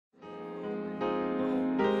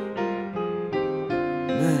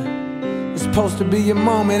It's supposed to be your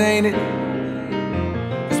moment, ain't it?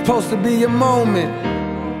 It's supposed to be your moment.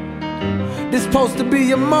 This supposed to be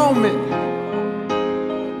your moment.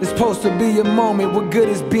 It's supposed to be your moment. What good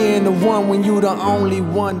is being the one when you the only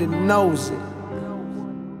one that knows it?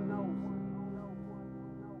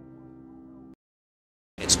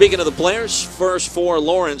 Speaking of the players, first for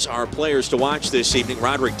Lawrence are players to watch this evening.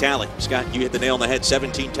 Rodrick Talley. Scott, you hit the nail on the head.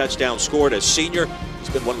 17 touchdowns scored as senior. He's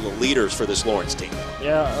been one of the leaders for this Lawrence team.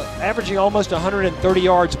 Yeah, averaging almost 130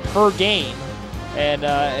 yards per game. And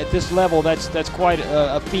at this level, that's quite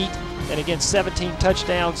a feat. And again, 17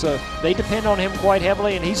 touchdowns. So they depend on him quite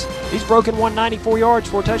heavily. And he's broken 194 yards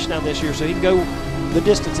for a touchdown this year, so he can go the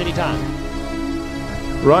distance anytime.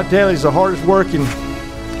 Rod Talley's the hardest working,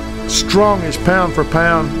 strongest pound for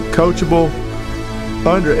pound, coachable,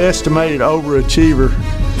 underestimated overachiever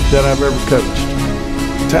that I've ever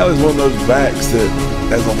coached. Talley's one of those backs that,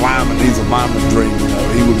 as a lineman, he's a lineman's dream.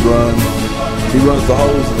 You know, he runs the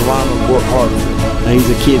holes and the linemen work hard. He's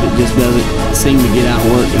a kid that just doesn't seem to get out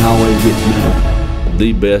and work and always gets better.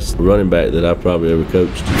 The best running back that I've probably ever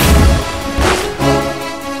coached.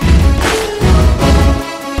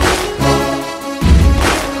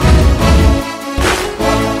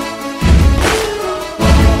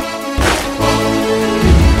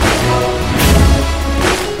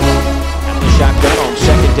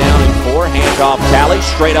 Off Talley,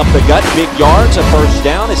 straight up the gut, big yards, a first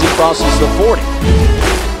down as he crosses the 40.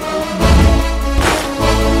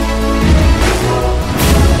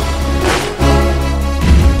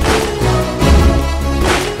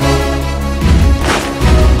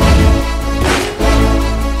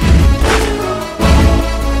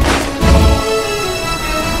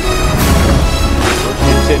 First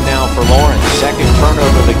and 10 now for Lawrence. Second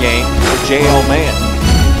turnover of the game for J.L. Mann.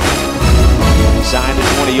 Inside the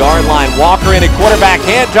 20-yard line, Walker in a quarterback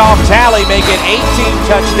handoff. Talley making 18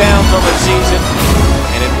 touchdowns on the season,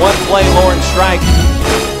 and in one play, Lawrence strike.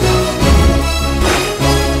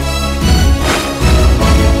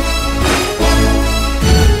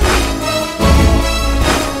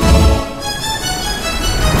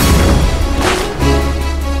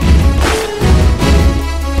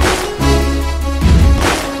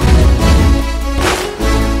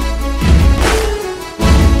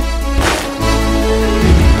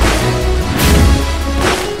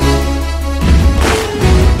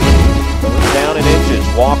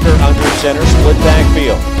 Walker under center, split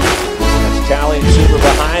backfield. That's Talley and Super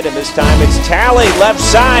behind him. This time it's Talley left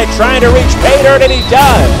side trying to reach pay dirt, and he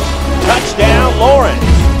does. Touchdown, Lawrence.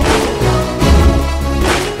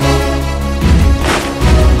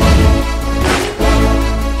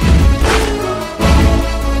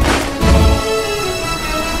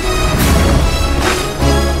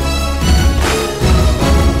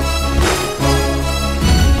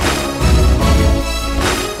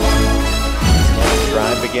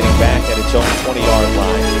 Getting back at its own 20-yard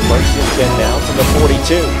line. First and 10 now from the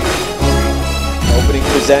 42. Opening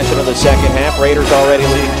possession of the second half. Raiders already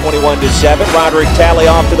leading 21-7. Rodrick Talley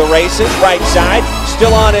off to the races. Right side,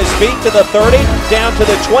 still on his feet to the 30, down to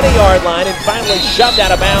the 20-yard line, and finally shoved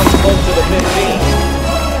out of bounds close to the 15.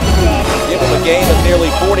 Give him a gain of nearly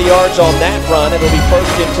 40 yards on that run. It'll be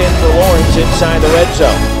first and 10 for Lawrence inside the red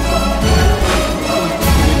zone.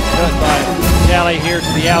 Cut by Talley here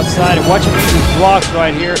to the outside, and watch him use his blocks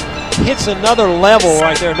right here. Hits another level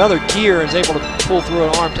right there, another gear, and is able to pull through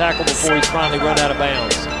an arm tackle before he's finally run out of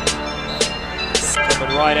bounds.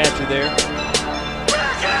 Coming right at you there.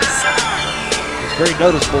 It's very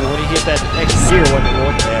noticeable when he hit that extra gear, wasn't it,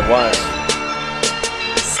 Lloyd? Yeah, it was.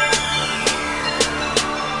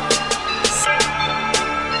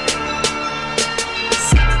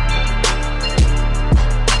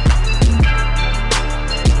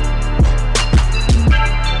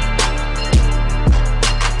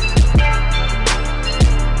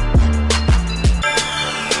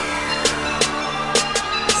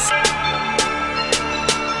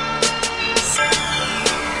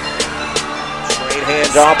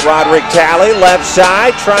 Handoff, Rodrick Talley, left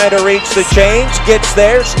side, trying to reach the chains, gets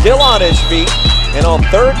there, still on his feet, and on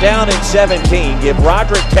third down and 17, give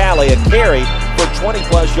Rodrick Talley a carry for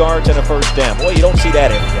 20-plus yards and a first down. Boy, you don't see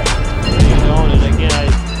that every day. And again, I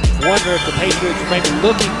wonder if the Patriots were maybe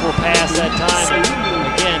looking for a pass that time. And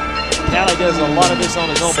again, Talley does a lot of this on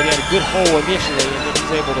his own, but he had a good hole initially, and then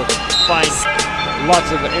he's able to find lots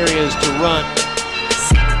of areas to run.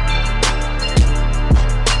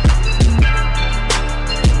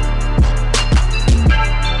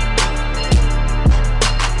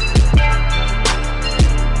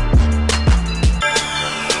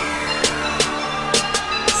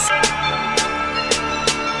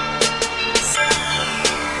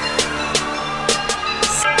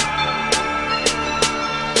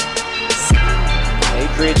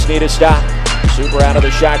 need a stop. Super out of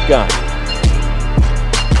the shotgun.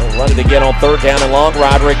 They'll run it again on 3rd down and long.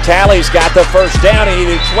 Rodrick Talley's got the first down. He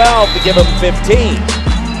needed 12 to give him 15.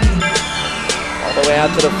 All the way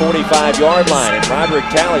out to the 45-yard line. And Rodrick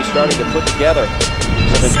Talley starting to put together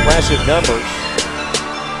some impressive numbers.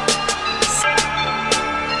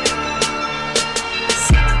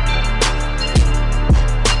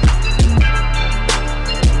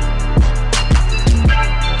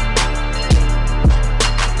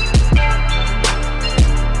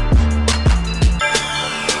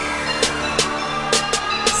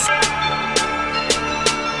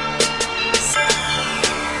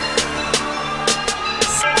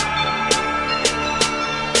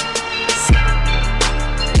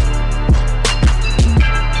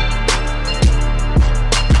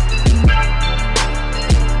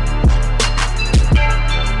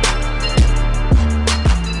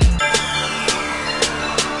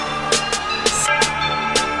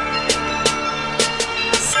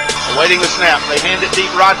 Waiting the snap. They hand it deep.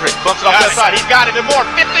 Rodrick bumps it off that side. He's got it and more.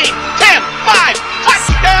 15, 10, 5.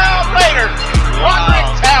 Touchdown Raiders. Rodrick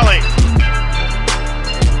Talley.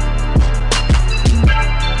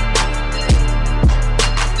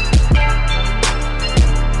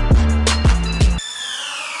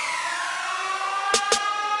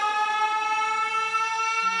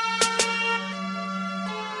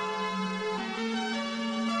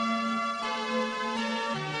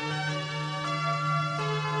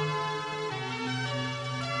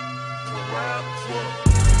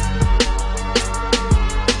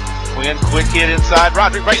 Quinn, quick hit inside.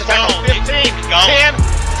 Rodrick breaks tackle. 15, 10,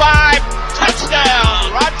 5.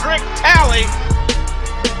 Touchdown. Rodrick Talley.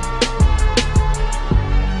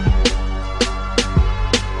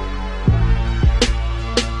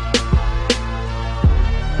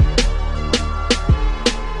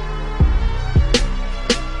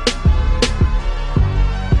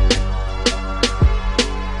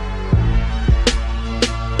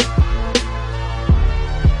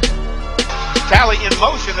 Talley in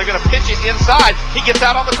motion. They're going to pitch it inside. He gets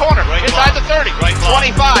out on the corner. Inside the 30.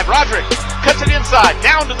 25. Rodrick cuts it inside.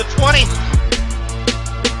 Down to the 20.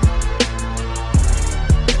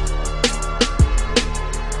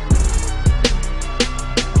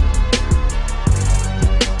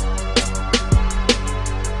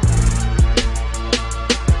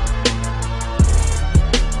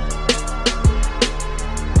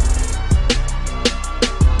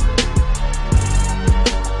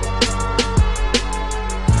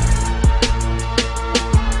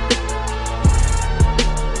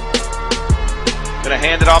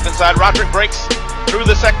 Hand it off inside. Rodrick breaks through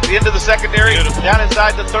the end of the secondary. Beautiful. Down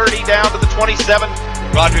inside the 30, down to the 27.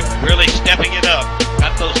 Rodrick really stepping it up.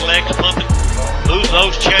 Got those legs pumping. Lose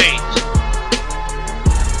those chains.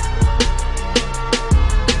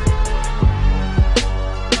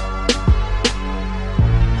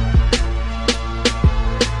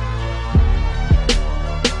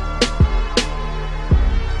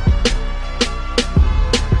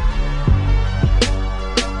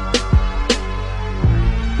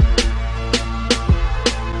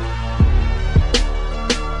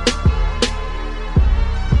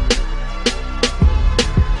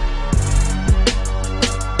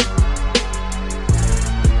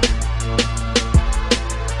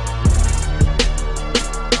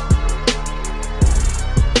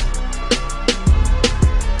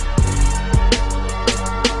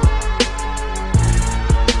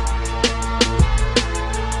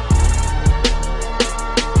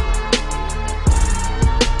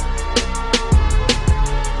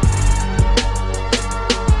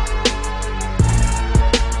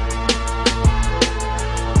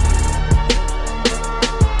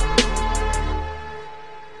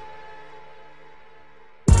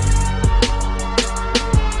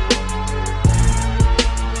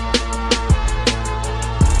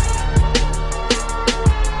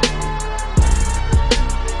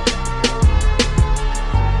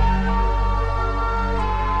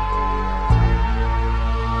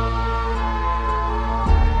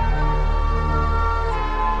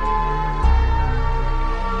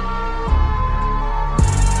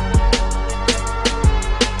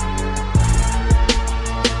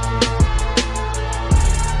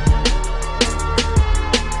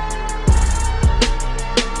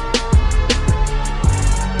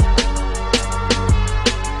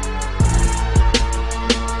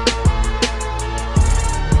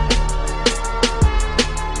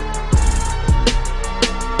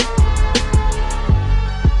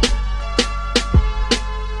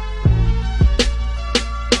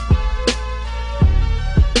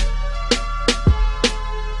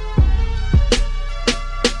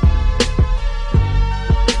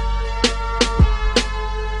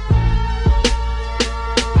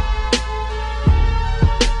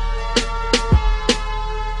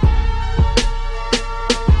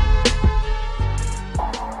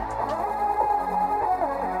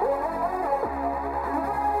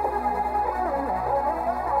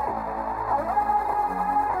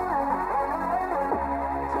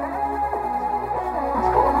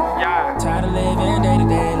 Tired of living day to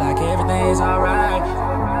day like everything's alright.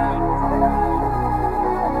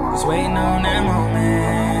 Just waiting on that moment.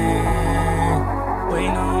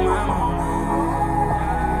 Waiting on my moment.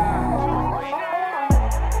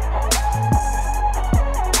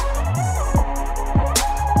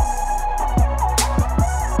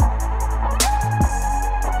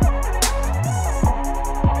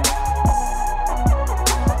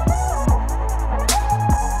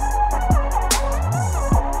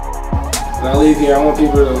 When I leave here, I want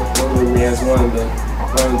people to remember me as one of the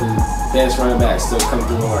best running backs to come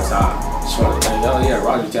through our side. Just want to thank y'all. Yeah,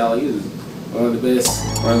 Rodrick Talley, he was one of the best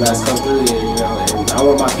running backs come through here, you know. And I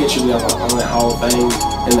want my picture to be on that Hall of Fame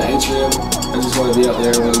in the atrium. I just want to be up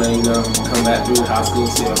there when they, you know, come back through high school,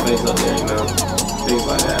 see my face up there, you know, things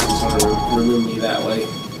like that. I just want to remember me that way.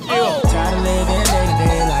 Tired of living day to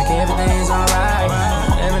day like everything's alright.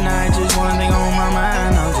 Every night, just one thing on my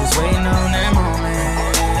mind. I'm just waiting on that moment.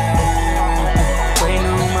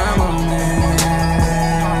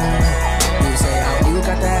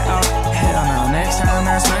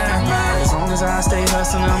 As long as I stay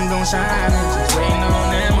hustling, I'm gon' shine. Just waiting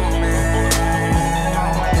on that moment.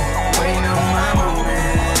 Waiting on my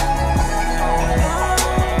moment.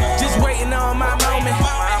 Just waiting on my moment.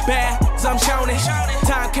 Bad, so I'm showing it.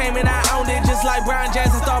 Time came and I owned it. Just like Brian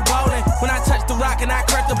Jazz and start bowling. When I touched the rock and I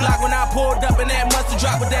cracked the block. When I pulled up and that mustard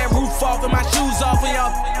drop with that roof off and my shoes off and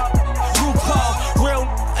y'all roof off. Real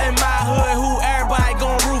in my hood, who everybody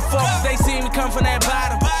gon' roof off. They see me come from that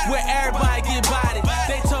bottom where everybody get bodied.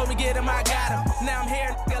 They told me get him, I got him. Now I'm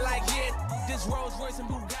here like, yeah, this Rolls Royce and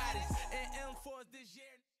Bugatti.